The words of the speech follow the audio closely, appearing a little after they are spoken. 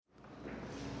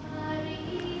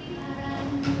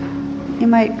You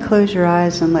might close your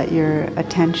eyes and let your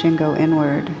attention go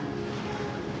inward.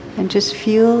 And just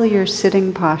feel your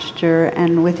sitting posture,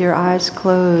 and with your eyes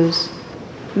closed,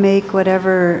 make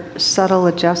whatever subtle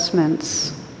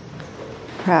adjustments,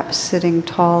 perhaps sitting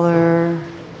taller,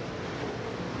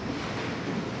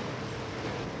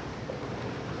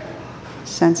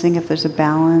 sensing if there's a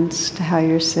balance to how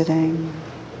you're sitting.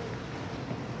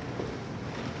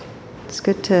 It's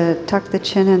good to tuck the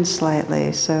chin in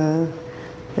slightly so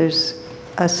there's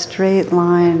a straight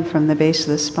line from the base of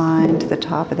the spine to the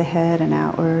top of the head and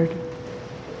outward.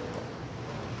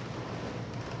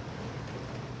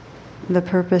 The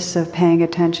purpose of paying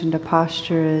attention to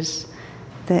posture is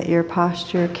that your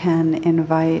posture can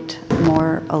invite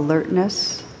more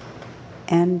alertness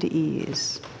and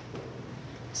ease.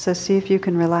 So see if you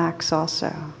can relax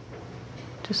also.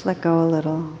 Just let go a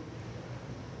little.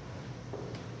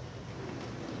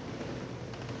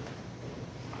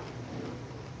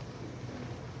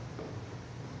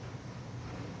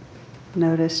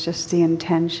 Notice just the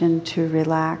intention to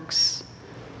relax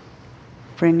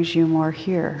brings you more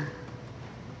here.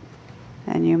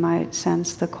 And you might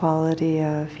sense the quality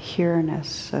of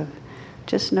here-ness, of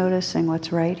just noticing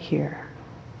what's right here.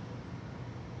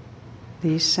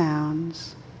 These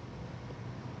sounds.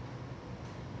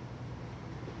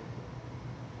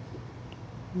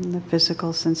 And the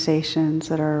physical sensations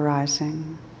that are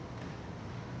arising.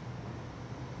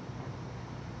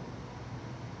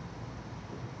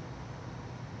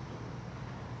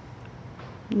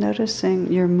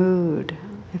 Noticing your mood,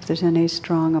 if there's any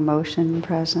strong emotion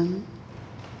present.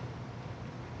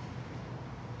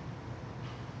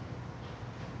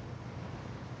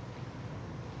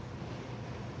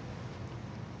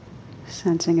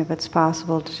 Sensing if it's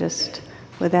possible to just,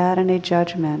 without any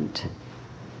judgment,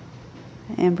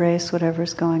 embrace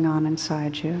whatever's going on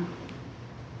inside you.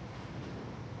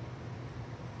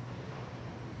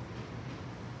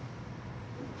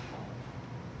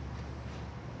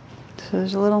 So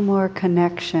there's a little more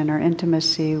connection or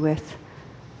intimacy with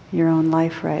your own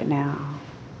life right now.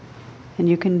 And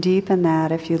you can deepen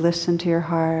that if you listen to your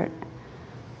heart.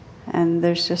 And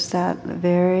there's just that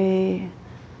very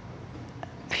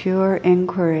pure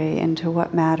inquiry into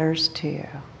what matters to you.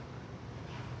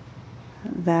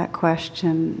 That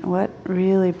question, what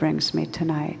really brings me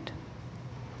tonight?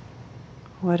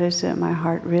 What is it my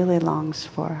heart really longs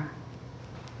for?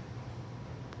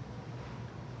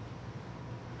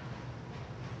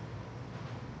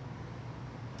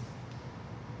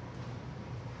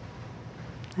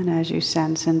 And as you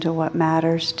sense into what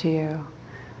matters to you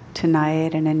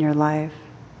tonight and in your life,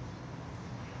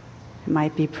 it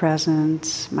might be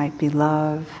presence, might be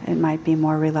love, it might be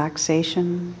more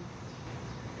relaxation,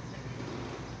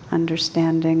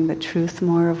 understanding the truth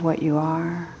more of what you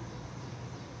are.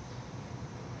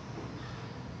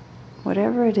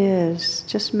 Whatever it is,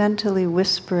 just mentally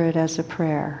whisper it as a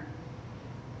prayer.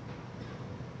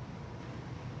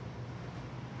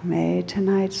 May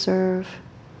tonight serve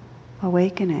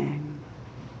awakening.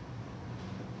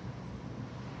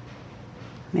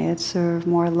 May it serve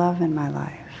more love in my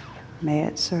life. May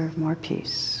it serve more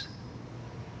peace.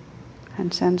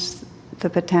 And sense the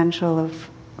potential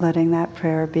of letting that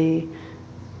prayer be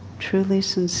truly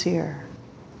sincere.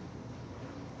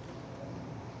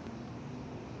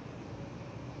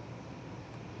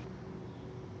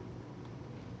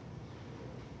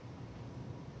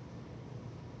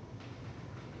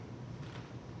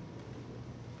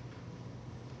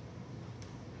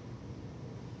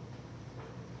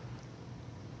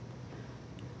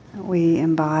 We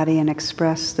embody and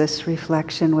express this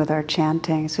reflection with our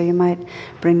chanting. So you might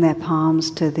bring the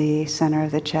palms to the center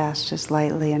of the chest, just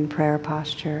lightly in prayer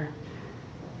posture.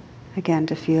 Again,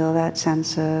 to feel that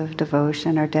sense of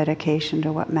devotion or dedication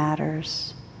to what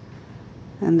matters.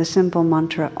 And the simple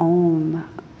mantra Om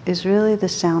is really the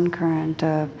sound current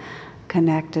of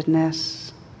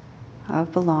connectedness,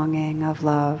 of belonging, of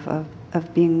love,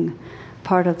 of being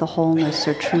part of the wholeness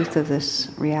or truth of this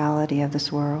reality, of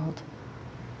this world.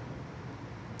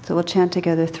 So we'll chant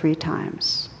together 3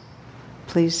 times.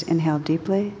 Please inhale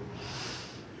deeply.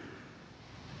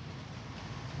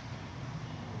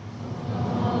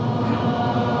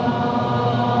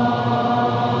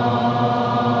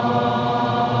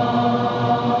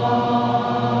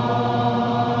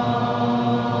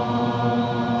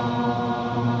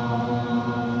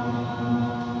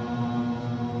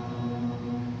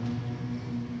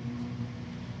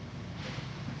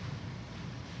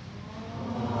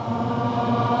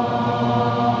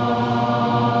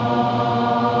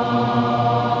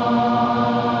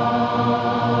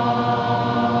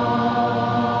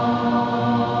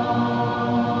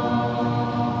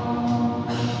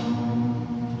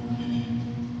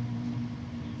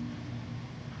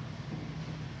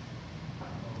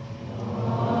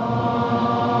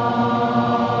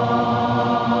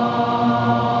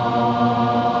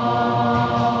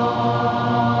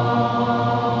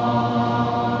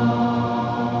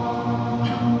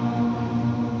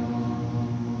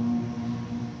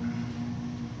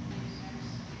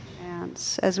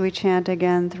 as we chant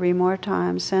again 3 more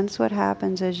times, sense what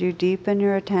happens as you deepen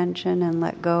your attention and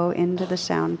let go into the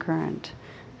sound current.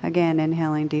 Again,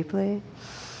 inhaling deeply.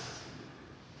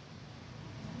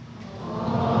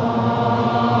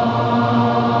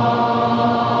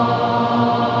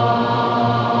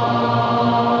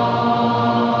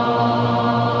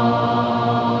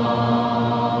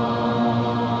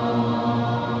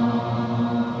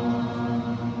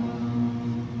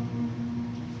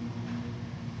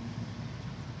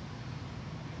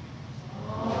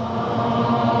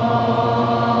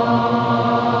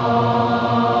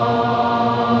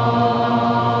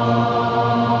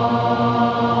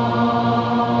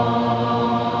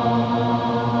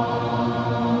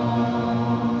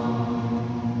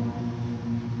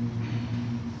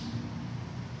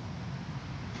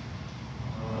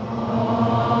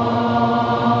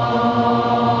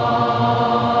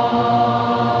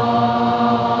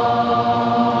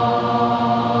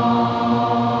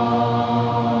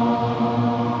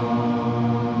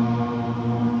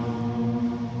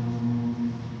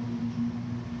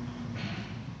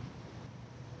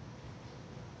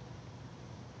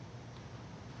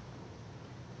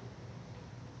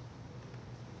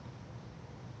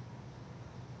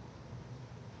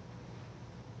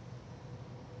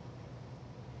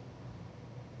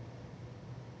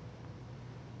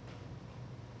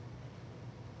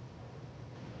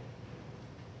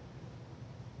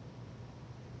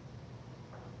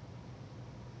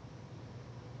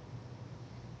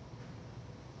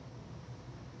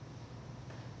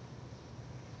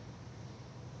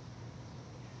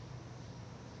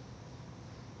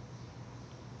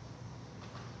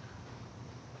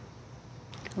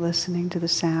 Listening to the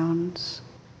sounds.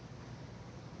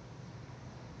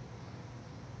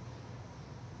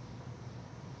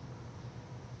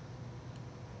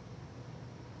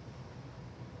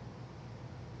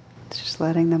 Just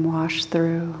letting them wash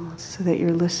through so that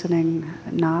you're listening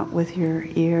not with your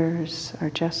ears or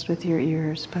just with your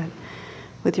ears, but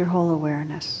with your whole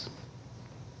awareness.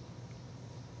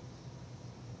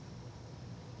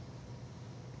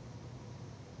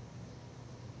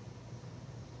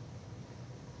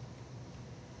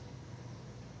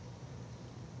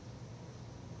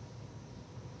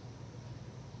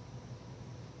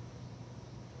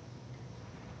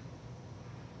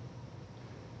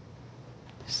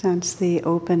 Sense the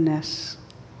openness,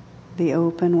 the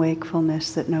open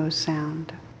wakefulness that knows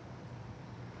sound.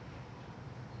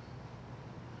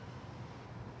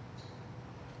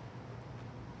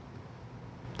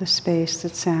 The space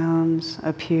that sounds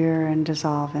appear and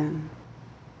dissolve in.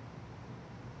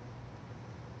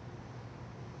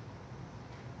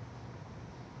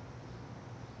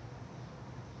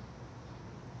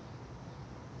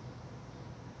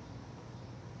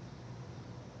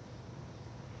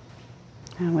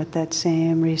 And with that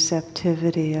same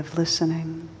receptivity of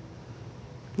listening,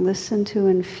 listen to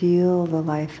and feel the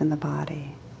life in the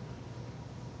body.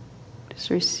 Just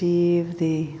receive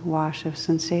the wash of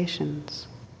sensations.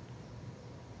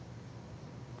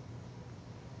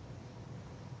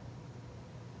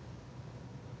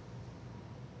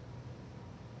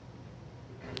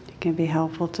 It can be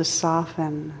helpful to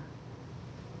soften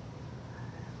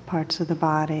parts of the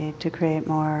body to create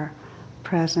more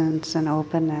presence and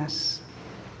openness.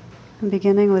 And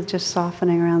beginning with just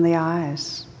softening around the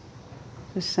eyes,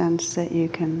 the sense that you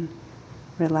can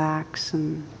relax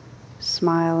and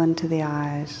smile into the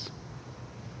eyes.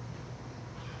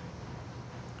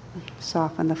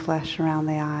 Soften the flesh around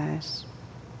the eyes.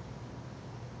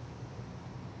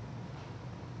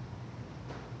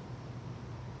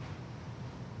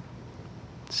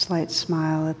 Slight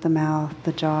smile at the mouth,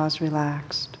 the jaws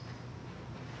relaxed.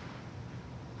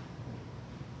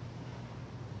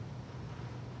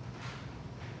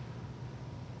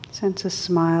 Sense a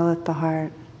smile at the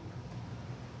heart,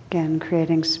 again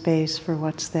creating space for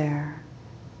what's there.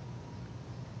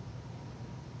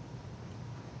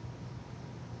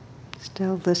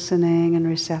 Still listening and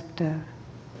receptive.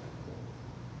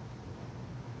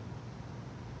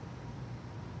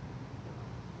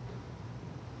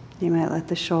 You might let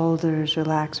the shoulders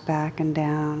relax back and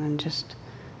down and just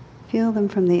feel them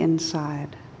from the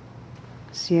inside.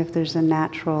 See if there's a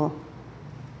natural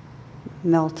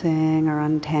melting or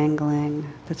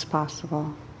untangling that's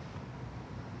possible.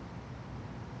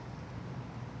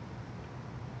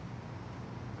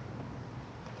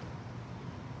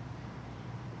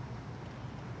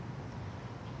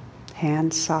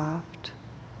 Hands soft.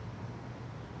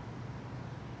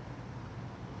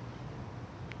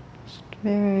 Just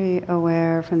very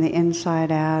aware from the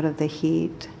inside out of the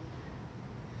heat,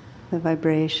 the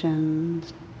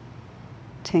vibrations,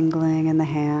 tingling in the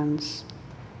hands.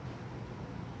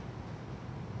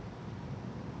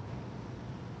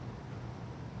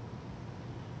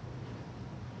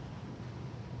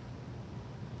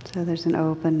 So there's an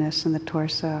openness in the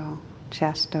torso,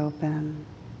 chest open,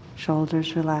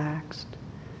 shoulders relaxed.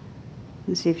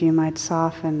 And see if you might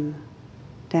soften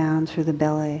down through the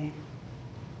belly.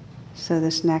 So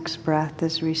this next breath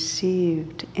is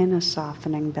received in a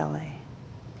softening belly.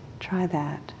 Try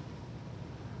that.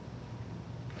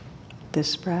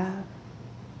 This breath.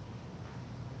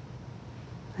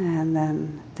 And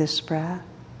then this breath.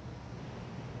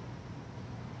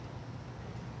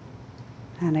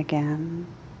 And again.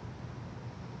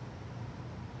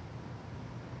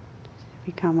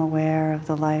 Become aware of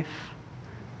the life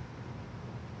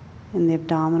in the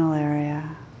abdominal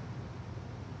area.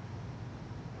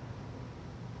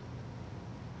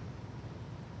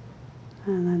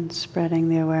 And then spreading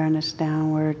the awareness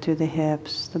downward through the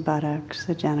hips, the buttocks,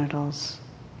 the genitals.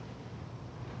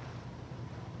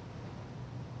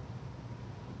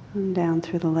 And down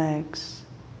through the legs.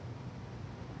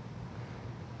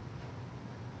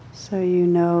 So you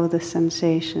know the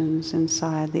sensations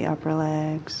inside the upper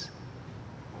legs.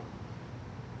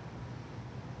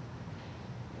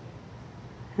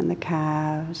 And the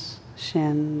calves,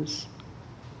 shins.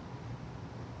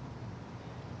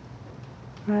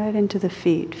 Right into the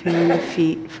feet, feeling the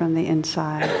feet from the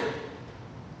inside.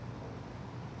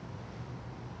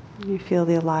 You feel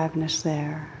the aliveness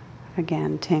there.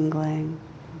 Again, tingling,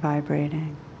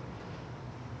 vibrating.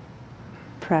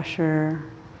 Pressure,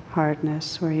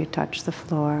 hardness where you touch the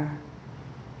floor.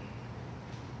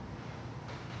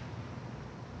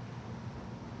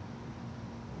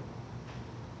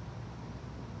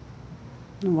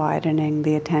 Widening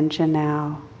the attention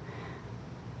now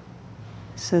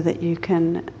so that you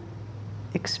can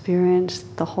experience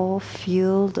the whole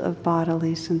field of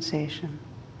bodily sensation.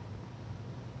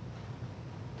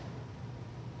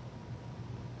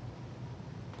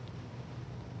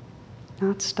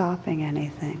 Not stopping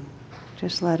anything,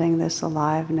 just letting this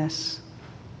aliveness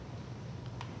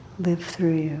live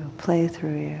through you, play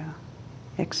through you,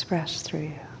 express through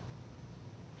you.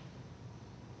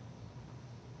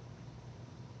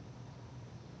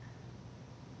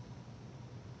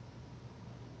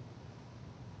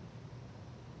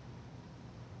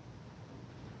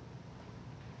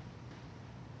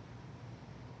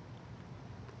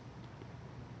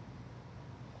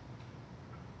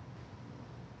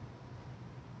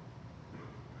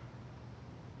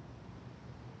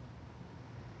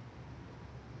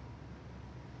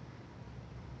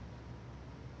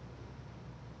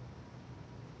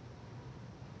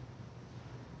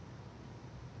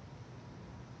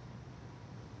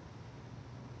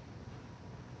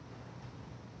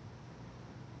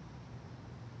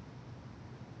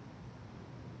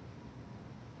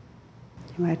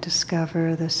 You might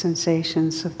discover the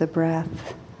sensations of the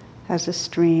breath as a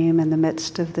stream in the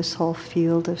midst of this whole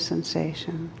field of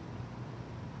sensation.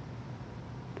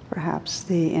 Perhaps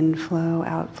the inflow,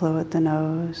 outflow at the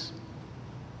nose.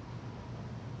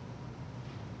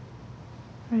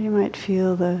 Or you might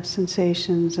feel the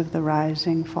sensations of the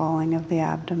rising, falling of the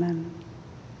abdomen.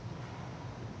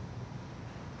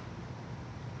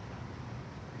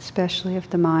 Especially if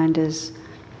the mind is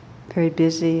very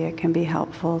busy, it can be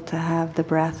helpful to have the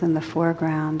breath in the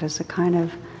foreground as a kind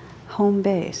of home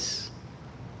base,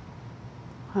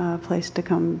 a place to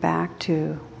come back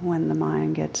to when the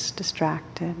mind gets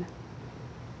distracted.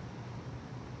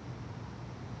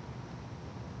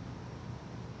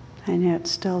 And yet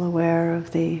still aware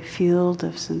of the field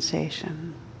of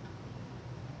sensation.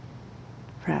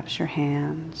 Perhaps your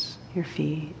hands, your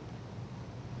feet.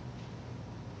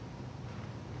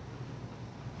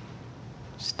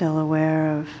 Still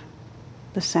aware of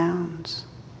the sounds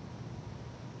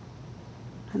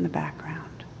in the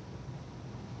background.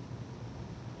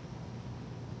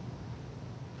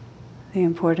 The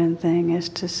important thing is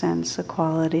to sense a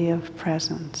quality of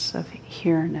presence, of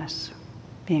here-ness,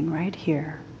 being right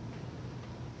here,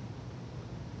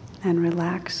 and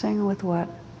relaxing with what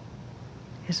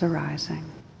is arising.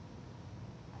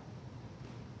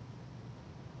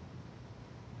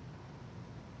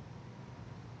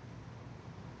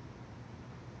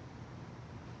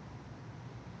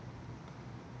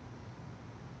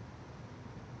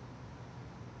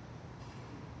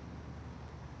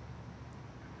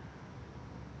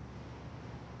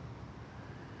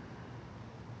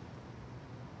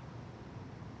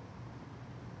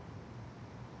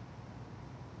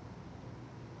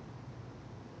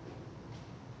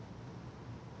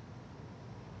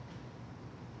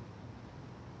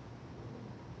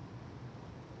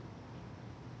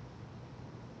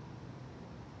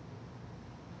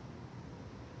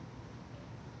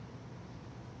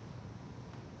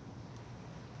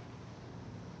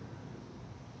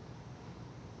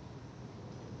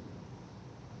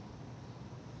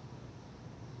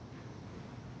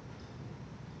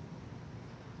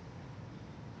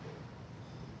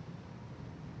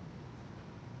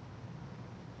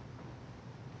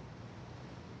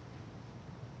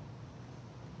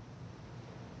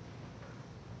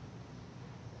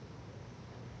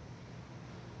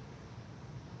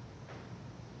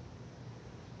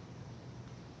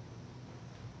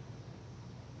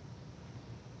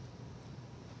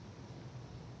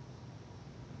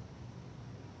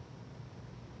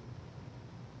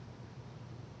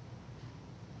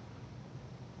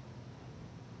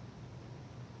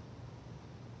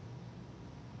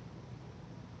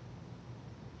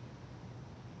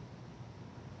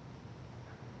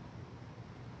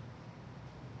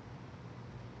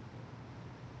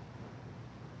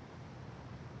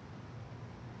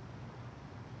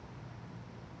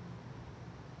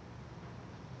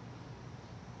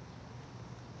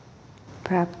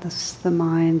 Perhaps the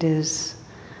mind is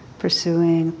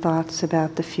pursuing thoughts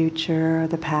about the future or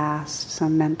the past,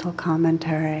 some mental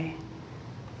commentary.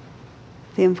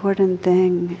 The important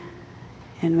thing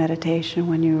in meditation,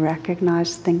 when you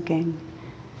recognize thinking,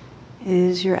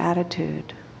 is your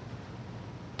attitude.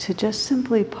 To just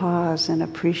simply pause and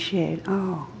appreciate,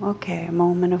 oh, okay, a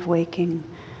moment of waking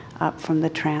up from the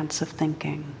trance of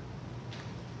thinking,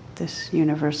 this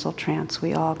universal trance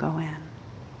we all go in.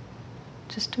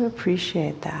 Just to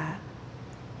appreciate that.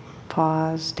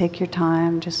 Pause, take your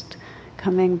time, just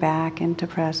coming back into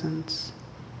presence,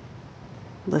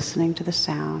 listening to the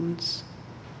sounds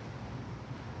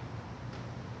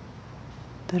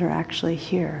that are actually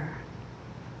here,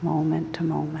 moment to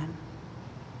moment.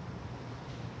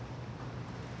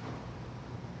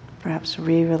 Perhaps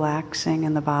re-relaxing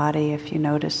in the body if you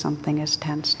notice something is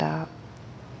tensed up.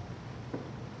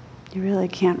 You really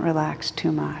can't relax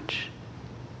too much.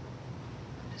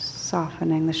 Just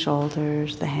softening the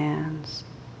shoulders, the hands,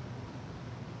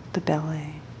 the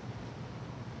belly.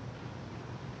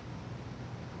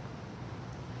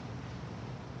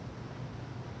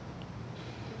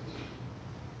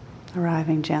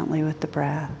 Arriving gently with the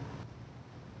breath.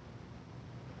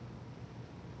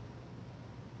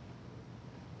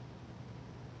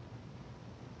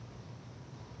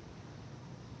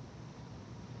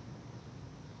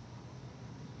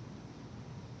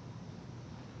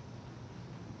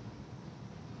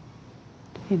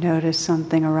 You notice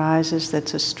something arises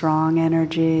that's a strong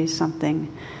energy,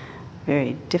 something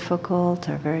very difficult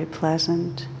or very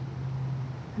pleasant,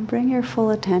 and bring your full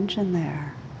attention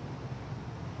there.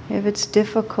 If it's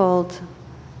difficult,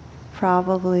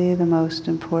 probably the most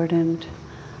important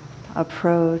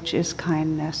approach is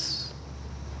kindness.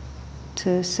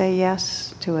 To say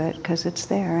yes to it because it's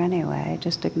there anyway.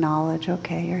 Just acknowledge,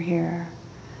 okay, you're here.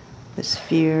 This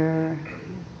fear,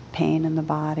 pain in the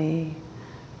body,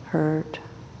 hurt,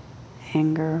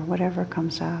 anger, whatever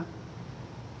comes up.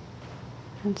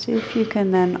 And see if you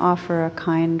can then offer a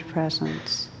kind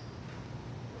presence.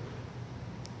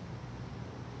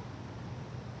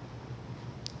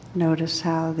 Notice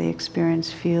how the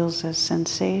experience feels as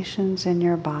sensations in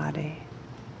your body.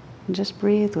 And just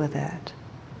breathe with it.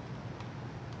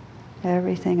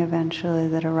 Everything eventually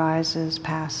that arises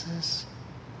passes.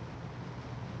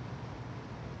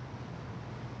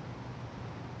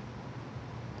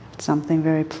 Something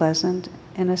very pleasant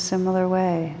in a similar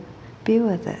way. Be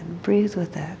with it, breathe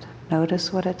with it,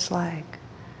 notice what it's like.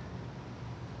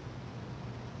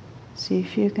 See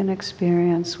if you can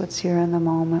experience what's here in the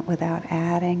moment without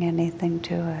adding anything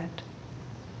to it.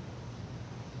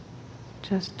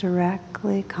 Just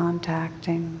directly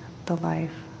contacting the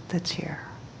life that's here.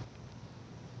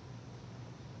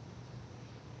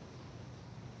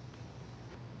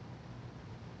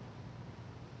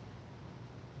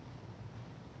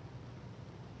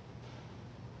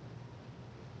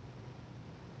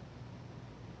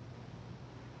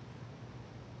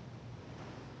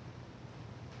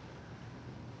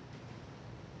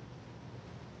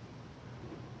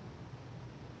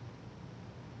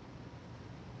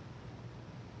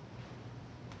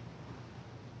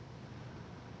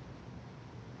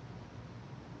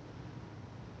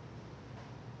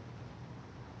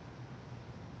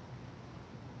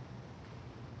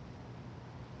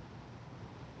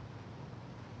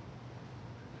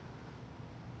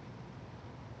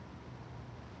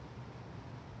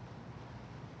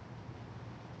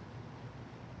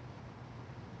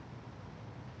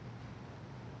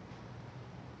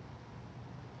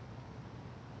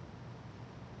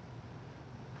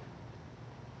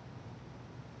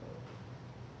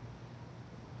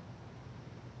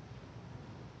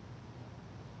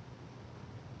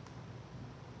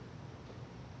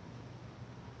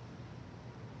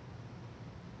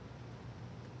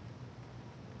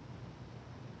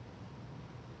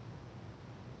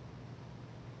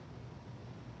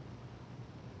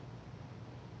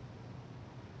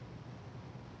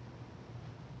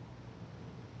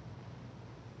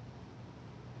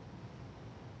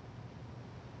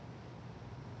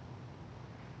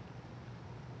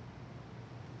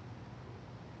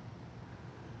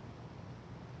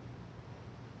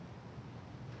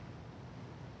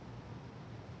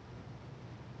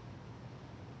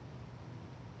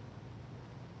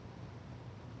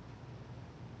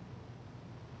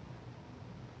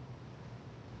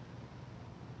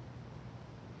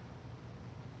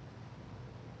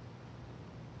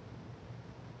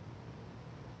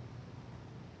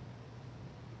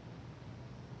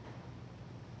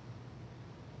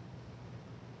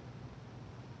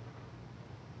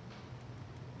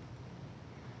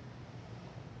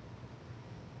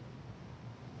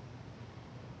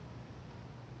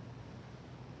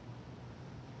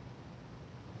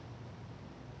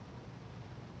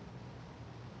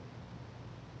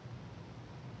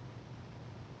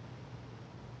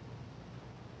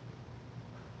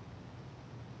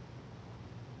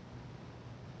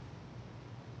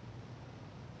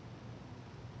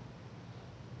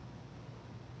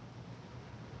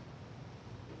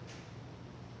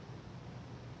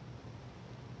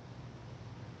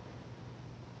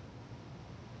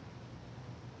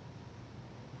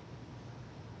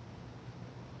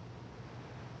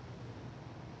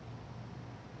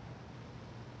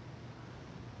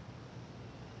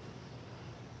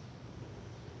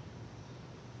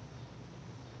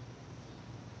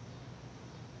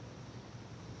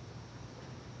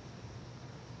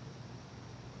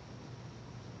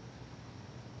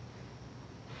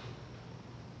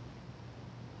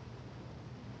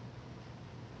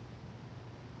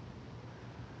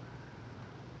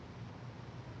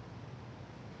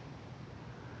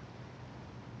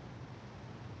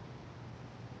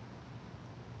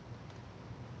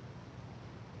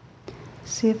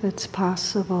 See if it's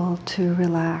possible to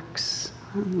relax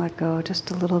and let go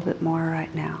just a little bit more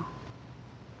right now.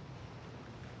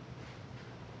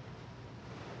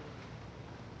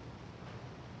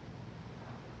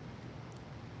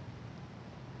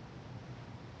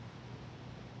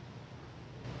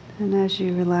 And as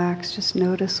you relax, just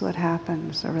notice what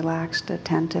happens, a relaxed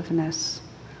attentiveness,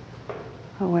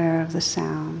 aware of the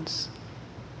sounds.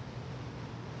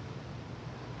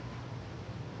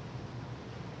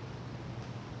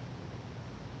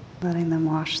 Letting them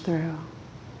wash through.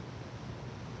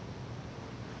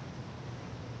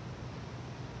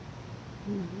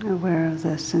 Aware of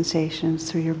the sensations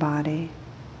through your body,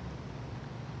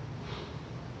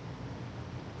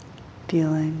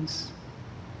 feelings.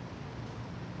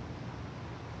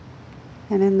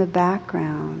 And in the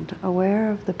background,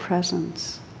 aware of the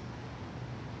presence,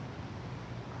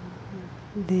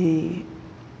 the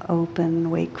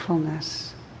open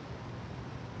wakefulness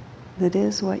that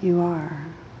is what you are,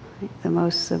 the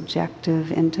most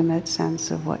subjective, intimate sense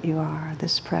of what you are,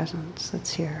 this presence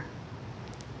that's here.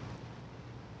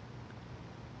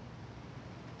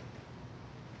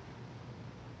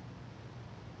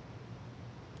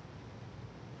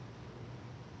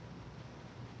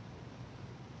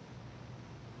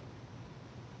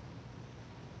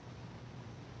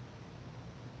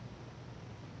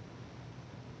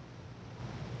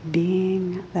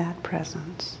 Being that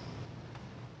presence.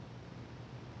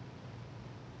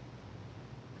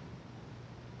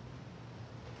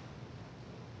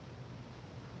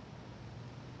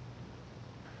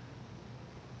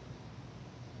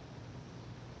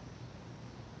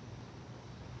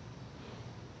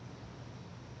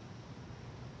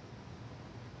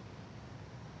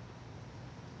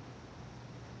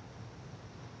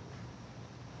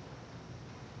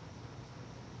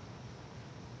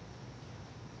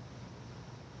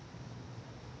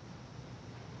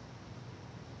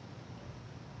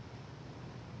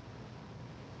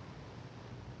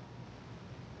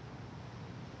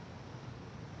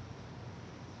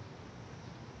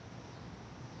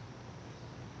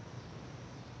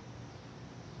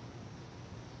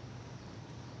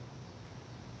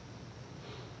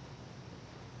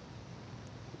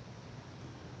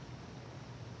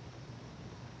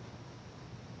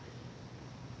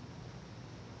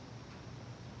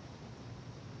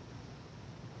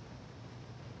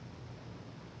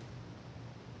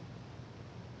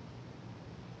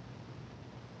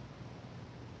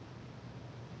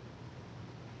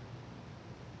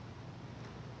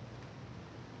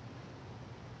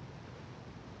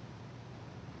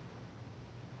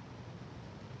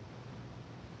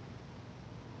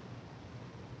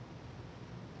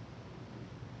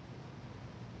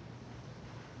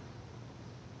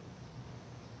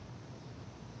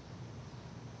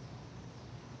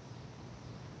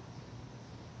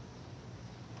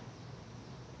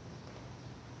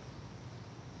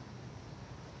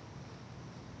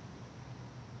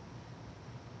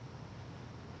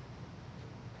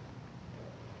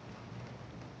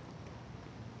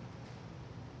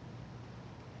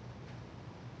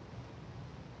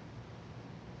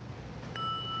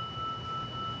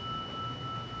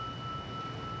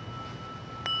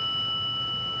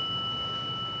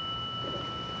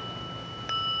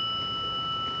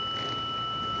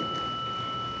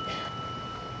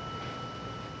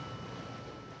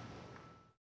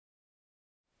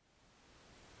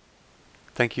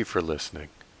 Thank you for listening.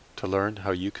 To learn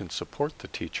how you can support the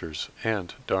teachers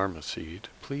and Dharma Seed,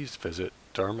 please visit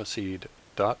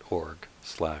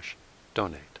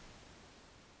dharmaseed.org/donate.